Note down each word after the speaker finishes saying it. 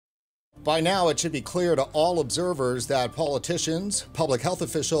By now, it should be clear to all observers that politicians, public health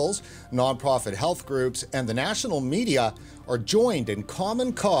officials, nonprofit health groups, and the national media are joined in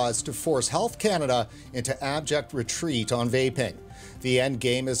common cause to force Health Canada into abject retreat on vaping. The end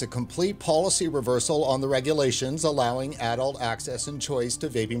game is a complete policy reversal on the regulations allowing adult access and choice to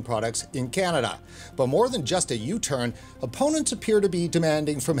vaping products in Canada. But more than just a U-turn, opponents appear to be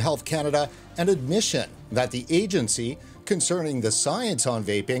demanding from Health Canada an admission that the agency concerning the science on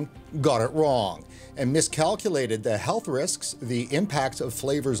vaping got it wrong and miscalculated the health risks, the impact of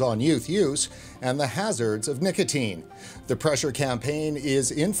flavors on youth use, and the hazards of nicotine. The pressure campaign is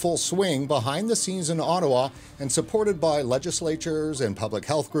in full swing behind the scenes in Ottawa and supported by legislatures and public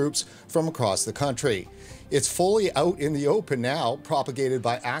health groups from across the country. It's fully out in the open now, propagated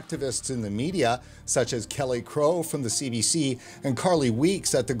by activists in the media, such as Kelly Crow from the CBC and Carly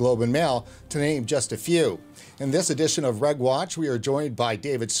Weeks at the Globe and Mail, to name just a few. In this edition of RegWatch, we are joined by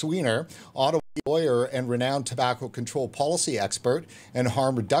David Sweanor, Ottawa lawyer and renowned tobacco control policy expert and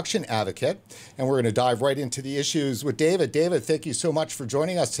harm reduction advocate. And we're going to dive right into the issues with David. David, thank you so much for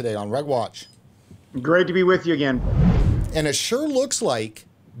joining us today on RegWatch. Great to be with you again. And it sure looks like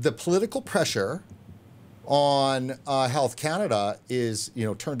the political pressure on Health Canada is,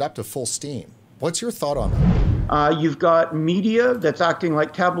 turned up to full steam. What's your thought on that? You've got media that's acting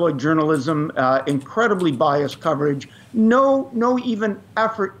like tabloid journalism, incredibly biased coverage, no even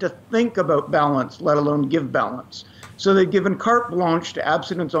effort to think about balance, let alone give balance. So they've given carte blanche to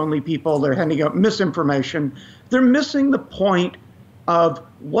abstinence-only people. They're handing out misinformation. They're missing the point of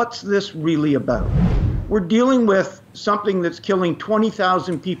what's this really about. We're dealing with something that's killing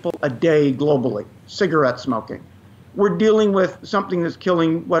 20,000 people a day globally, cigarette smoking. We're dealing with something that's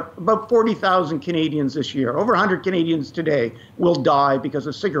killing, about 40,000 Canadians this year. Over 100 Canadians today will die because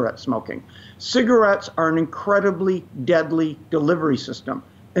of cigarette smoking. Cigarettes are an incredibly deadly delivery system,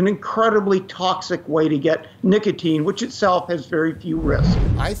 an incredibly toxic way to get nicotine, which itself has very few risks.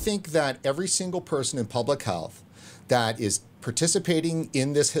 I think that every single person in public health that is participating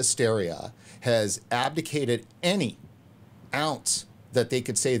in this hysteria has abdicated any ounce that they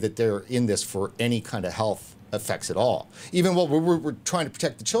could say that they're in this for any kind of health effects at all. Even while we're trying to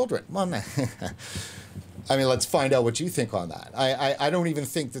protect the children. Well, I mean, let's find out what you think on that. I don't even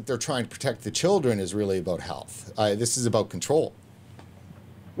think that they're trying to protect the children is really about health. This is about control.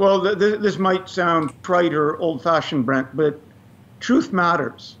 Well, this might sound trite or old-fashioned, Brent, but truth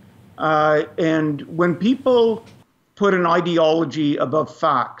matters. And when people put an ideology above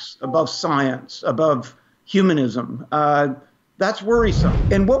facts, above science, above humanism, that's worrisome.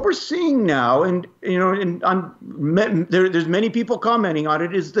 And what we're seeing now, and there's many people commenting on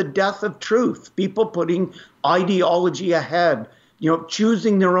it, is the death of truth. People putting ideology ahead,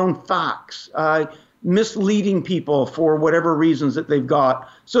 choosing their own facts, misleading people for whatever reasons that they've got.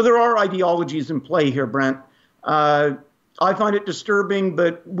 So there are ideologies in play here, Brent. I find it disturbing,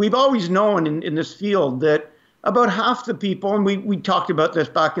 but we've always known in this field that about half the people, and we talked about this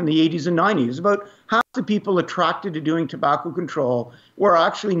back in the 80s and 90s, about half the people attracted to doing tobacco control were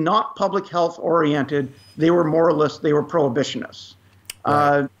actually not public health oriented. They were moralists, they were prohibitionists.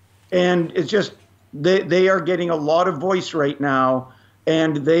 Right. And it's just, they are getting a lot of voice right now,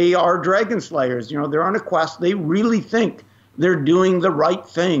 and they are dragon slayers. They're on a quest. They really think they're doing the right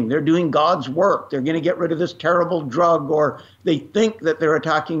thing. They're doing God's work. They're going to get rid of this terrible drug, or they think that they're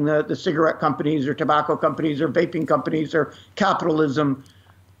attacking the cigarette companies or tobacco companies or vaping companies or capitalism.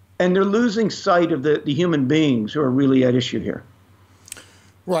 And they're losing sight of the human beings who are really at issue here.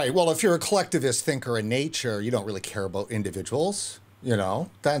 Right. Well, if you're a collectivist thinker in nature, you don't really care about individuals.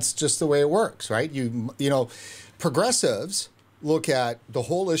 That's just the way it works, right? Progressives look at the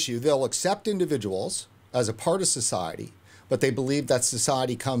whole issue. They'll accept individuals as a part of society, but they believe that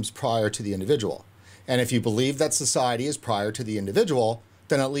society comes prior to the individual. And if you believe that society is prior to the individual,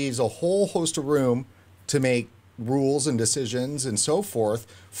 then it leaves a whole host of room to make rules and decisions and so forth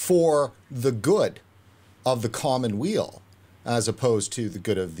for the good of the common weal, as opposed to the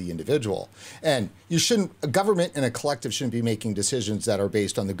good of the individual. And a government and a collective shouldn't be making decisions that are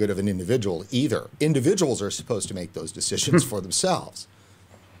based on the good of an individual either. Individuals are supposed to make those decisions for themselves.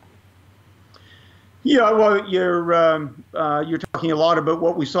 Yeah, well, you're talking a lot about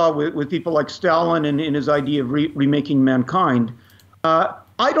what we saw with people like Stalin and in his idea of remaking mankind.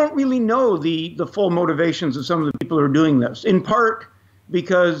 I don't really know the full motivations of some of the people who are doing this, in part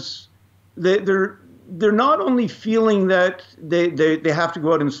because they're not only feeling that they have to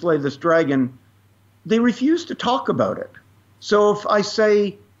go out and slay this dragon, they refuse to talk about it. So if I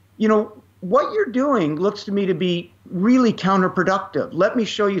say, what you're doing looks to me to be really counterproductive. Let me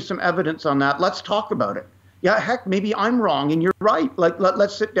show you some evidence on that. Let's talk about it. Yeah, heck, maybe I'm wrong and you're right. Like,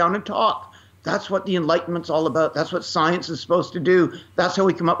 let's sit down and talk. That's what the Enlightenment's all about. That's what science is supposed to do. That's how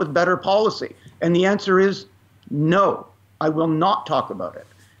we come up with better policy. And the answer is no, I will not talk about it.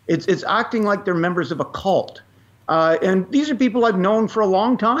 It's acting like they're members of a cult. And these are people I've known for a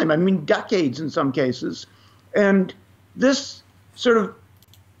long time. I mean, decades in some cases. And this sort of,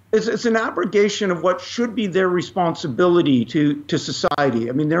 it's an abrogation of what should be their responsibility to society.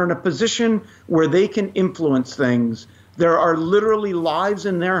 I mean, they're in a position where they can influence things. There are literally lives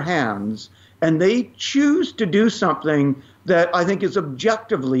in their hands, and they choose to do something that I think is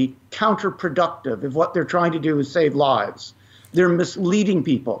objectively counterproductive if what they're trying to do is save lives. They're misleading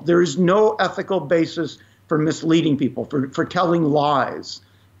people. There is no ethical basis for misleading people, for telling lies.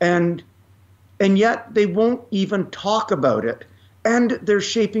 And yet they won't even talk about it. And they're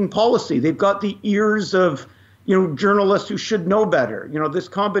shaping policy. They've got the ears of, journalists who should know better. This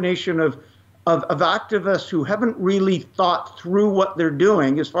combination of activists who haven't really thought through what they're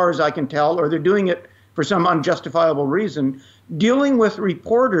doing, as far as I can tell, or they're doing it for some unjustifiable reason, dealing with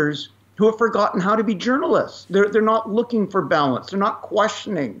reporters who have forgotten how to be journalists. They're not looking for balance. They're not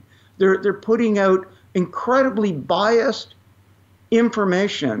questioning. They're putting out incredibly biased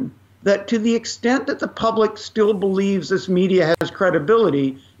information that, to the extent that the public still believes this media has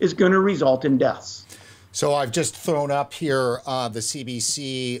credibility, is going to result in deaths. So I've just thrown up here the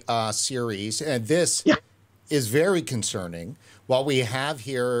CBC series, and this is very concerning. What we have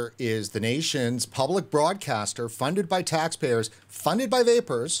here is the nation's public broadcaster, funded by taxpayers, funded by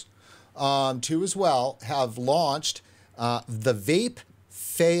vapors, too as well, have launched the Vape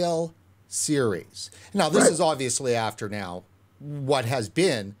Fail series. Now, this is obviously after now what has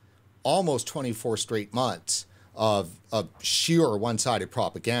been almost 24 straight months of sheer one-sided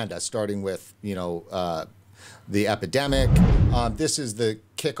propaganda, starting with, the epidemic. This is the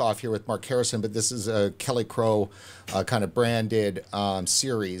kickoff here with Mark Harrison, but this is a Kelly Crow kind of branded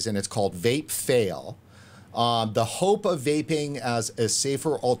series, and it's called Vape Fail. The hope of vaping as a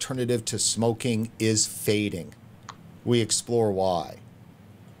safer alternative to smoking is fading. We explore why.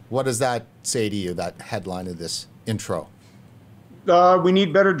 What does that say to you, that headline of this intro? We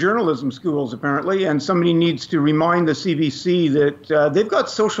need better journalism schools, apparently, and somebody needs to remind the CBC that they've got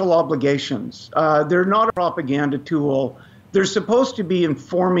social obligations. They're not a propaganda tool. They're supposed to be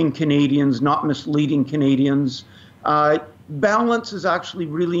informing Canadians, not misleading Canadians. Balance is actually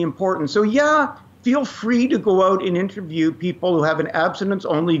really important. So, yeah, feel free to go out and interview people who have an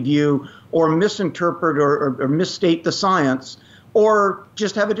abstinence-only view or misinterpret or misstate the science, or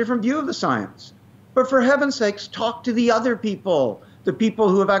just have a different view of the science. But for heaven's sakes, talk to the other people, the people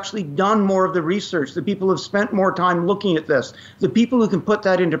who have actually done more of the research, the people who have spent more time looking at this, the people who can put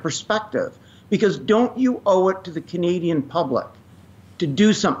that into perspective. Because don't you owe it to the Canadian public to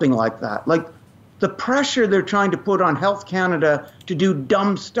do something like that? Like the pressure they're trying to put on Health Canada to do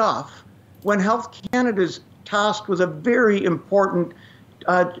dumb stuff, when Health Canada's tasked with a very important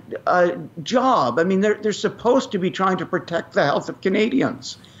job. I mean, they're supposed to be trying to protect the health of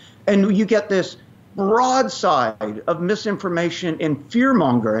Canadians. And you get this broadside of misinformation and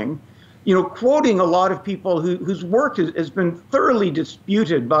fear-mongering, quoting a lot of people whose work has been thoroughly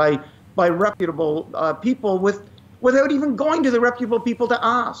disputed by reputable people without even going to the reputable people to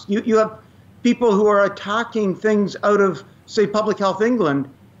ask. You have people who are attacking things out of, say, Public Health England.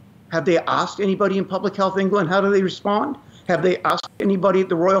 Have they asked anybody in Public Health England? How do they respond? Have they asked anybody at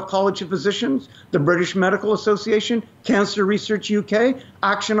the Royal College of Physicians, the British Medical Association, Cancer Research UK,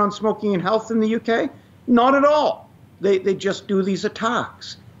 Action on Smoking and Health in the UK? Not at all. They just do these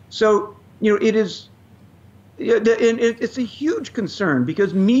attacks. So, it's a huge concern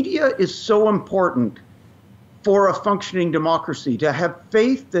because media is so important for a functioning democracy, to have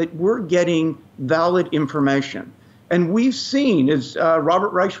faith that we're getting valid information. And we've seen, as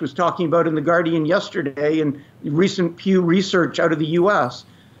Robert Reich was talking about in The Guardian yesterday and recent Pew research out of the US,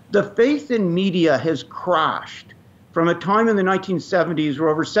 the faith in media has crashed from a time in the 1970s where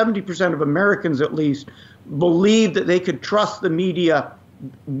over 70% of Americans, at least, believed that they could trust the media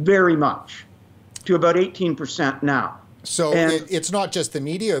very much, to about 18% now. So it's not just the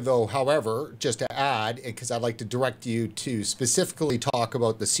media, though, however, just to add, because I'd like to direct you to specifically talk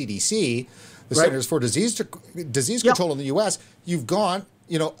about the CDC, the Centers for Disease Control in the U.S., you've gone,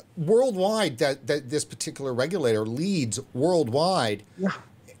 worldwide, that this particular regulator leads worldwide. Yeah.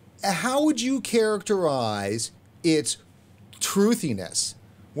 How would you characterize its truthiness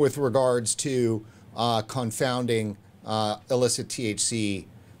with regards to confounding illicit THC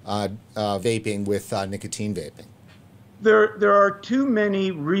vaping with nicotine vaping? There are too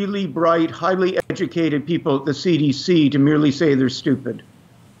many really bright, highly educated people at the CDC to merely say they're stupid.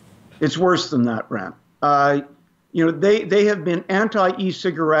 It's worse than that, Brent. You know, they have been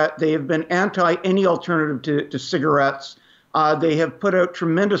anti-e-cigarette. They have been anti any alternative to cigarettes. They have put out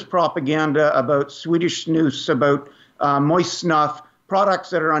tremendous propaganda about Swedish snus, about moist snuff, products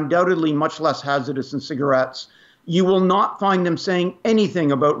that are undoubtedly much less hazardous than cigarettes. You will not find them saying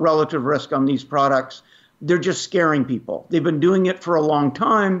anything about relative risk on these products. They're just scaring people. They've been doing it for a long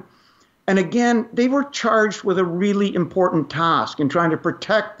time. And again, they were charged with a really important task in trying to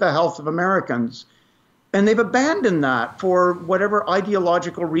protect the health of Americans. And they've abandoned that for whatever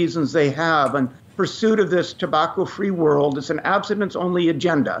ideological reasons they have in pursuit of this tobacco-free world. It's an abstinence-only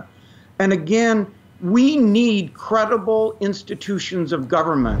agenda. And again, we need credible institutions of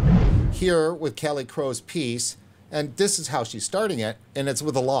government. Here with Kelly Crow's piece, and this is how she's starting it, and it's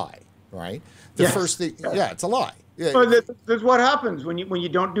with a lie, right? The Yes. first thing, yeah, it's a lie. Yeah. Well, that's what happens when you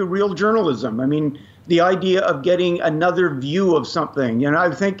don't do real journalism. I mean, the idea of getting another view of something. You know,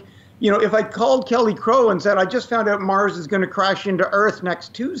 I think, you know, if I called Kelly Crow and said, I just found out Mars is going to crash into Earth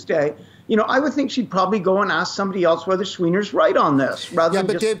next Tuesday, you know, I would think she'd probably go and ask somebody else whether Sweanor's right on this. Rather Yeah,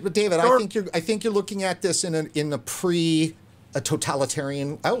 than but David, I think you're looking at this in the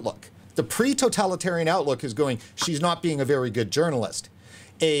pre-totalitarian outlook. The pre-totalitarian outlook is going, she's not being a very good journalist.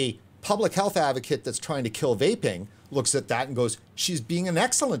 A public health advocate that's trying to kill vaping looks at that and goes, she's being an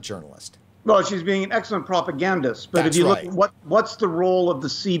excellent journalist. Well, she's being an excellent propagandist. But That's if you right. look at what's the role of the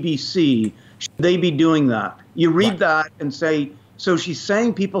CBC, should they be doing that? You read Right. that and say, so she's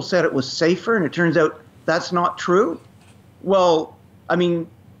saying people said it was safer, and it turns out that's not true? Well, I mean,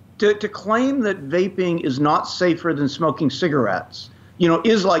 to claim that vaping is not safer than smoking cigarettes, you know,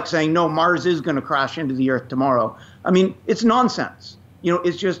 is like saying, no, Mars is going to crash into the Earth tomorrow. I mean, it's nonsense. You know,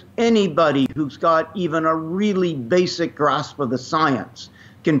 it's just anybody who's got even a really basic grasp of the science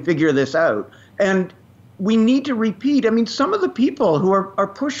can figure this out. And we need to repeat, I mean, some of the people who are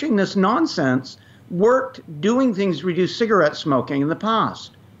pushing this nonsense worked doing things to reduce cigarette smoking in the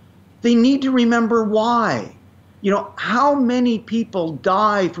past. They need to remember why. You know, how many people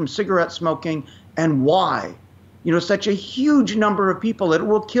die from cigarette smoking and why? You know, such a huge number of people that it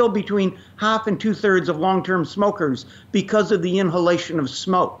will kill between half and 2/3 of long-term smokers because of the inhalation of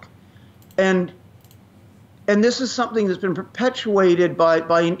smoke. And this is something that's been perpetuated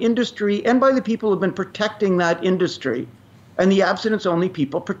by an industry and by the people who have been protecting that industry. And the abstinence-only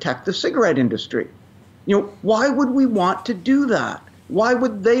people protect the cigarette industry. You know, why would we want to do that? Why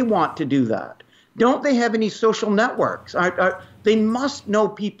would they want to do that? Don't they have any social networks? They must know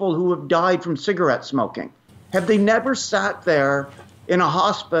people who have died from cigarette smoking. Have they never sat there in a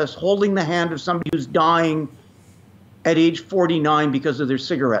hospice holding the hand of somebody who's dying at age 49 because of their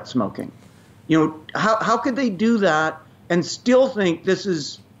cigarette smoking? You know, how could they do that and still think this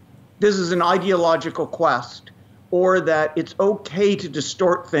is an ideological quest, or that it's okay to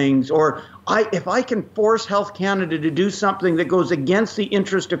distort things, or if I can force Health Canada to do something that goes against the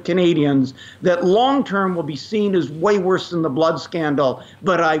interest of Canadians, that long-term will be seen as way worse than the blood scandal,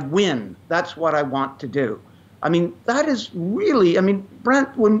 but I win. That's what I want to do. I mean, that is really, I mean,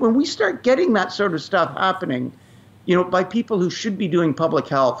 Brent, when we start getting that sort of stuff happening, you know, by people who should be doing public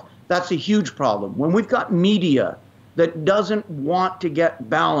health, that's a huge problem. When we've got media that doesn't want to get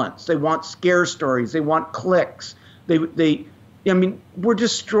balance, they want scare stories, they want clicks, I mean, we're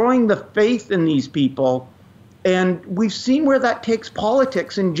destroying the faith in these people. And we've seen where that takes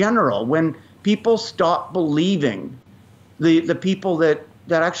politics in general, when people stop believing the people that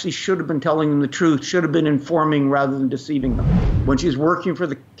actually should have been telling them the truth, should have been informing rather than deceiving them. When she's working for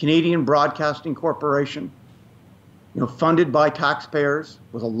the Canadian Broadcasting Corporation, you know, funded by taxpayers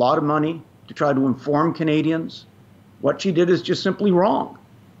with a lot of money to try to inform Canadians, what she did is just simply wrong.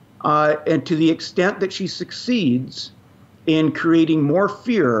 And to the extent that she succeeds in creating more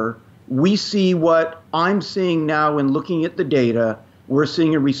fear, we see what I'm seeing now in looking at the data. We're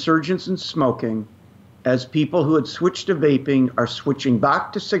seeing a resurgence in smoking as people who had switched to vaping are switching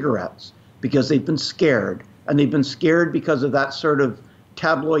back to cigarettes because they've been scared. And they've been scared because of that sort of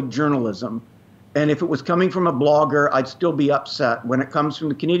tabloid journalism. And if it was coming from a blogger, I'd still be upset. When it comes from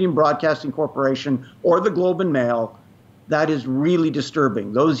the Canadian Broadcasting Corporation or the Globe and Mail, that is really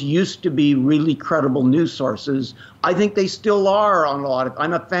disturbing. Those used to be really credible news sources. I think they still are on a lot of.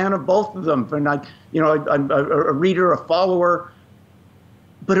 I'm a fan of both of them, and I'm a reader, a follower.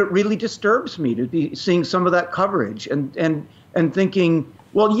 But it really disturbs me to be seeing some of that coverage and thinking,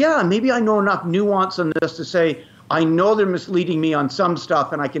 well, yeah, maybe I know enough nuance on this to say, I know they're misleading me on some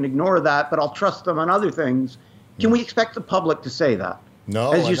stuff and I can ignore that, but I'll trust them on other things. Can we expect the public to say that?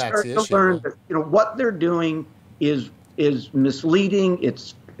 No, as you start to learn that, you know, what they're doing is misleading.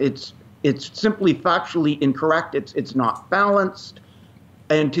 It's simply factually incorrect. It's not balanced.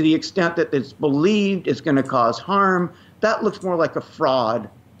 And to the extent that it's believed it's going to cause harm, that looks more like a fraud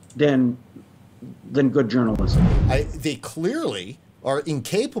than good journalism. They clearly are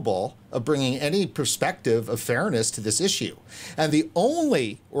incapable of bringing any perspective of fairness to this issue. And the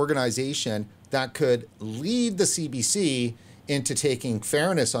only organization that could lead the CBC into taking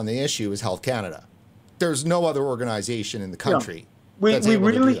fairness on the issue is Health Canada. There's no other organization in the country that's able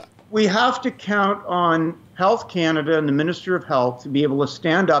to do that. We have to count on Health Canada and the Minister of Health to be able to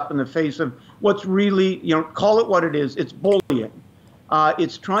stand up in the face of what's really, call it what it is. It's bullying.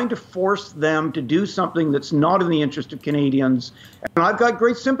 It's trying to force them to do something that's not in the interest of Canadians. And I've got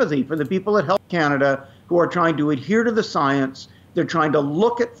great sympathy for the people at Health Canada who are trying to adhere to the science. They're trying to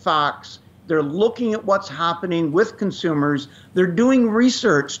look at facts. They're looking at what's happening with consumers. They're doing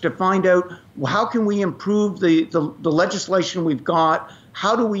research to find out how can we improve the legislation we've got.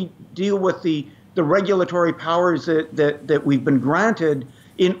 How do we deal with the regulatory powers that we've been granted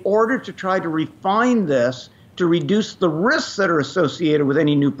in order to try to refine this, to reduce the risks that are associated with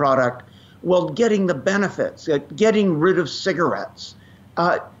any new product while getting the benefits, getting rid of cigarettes.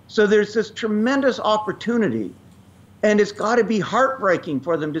 So there's this tremendous opportunity, and it's got to be heartbreaking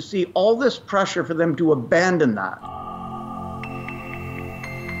for them to see all this pressure for them to abandon that.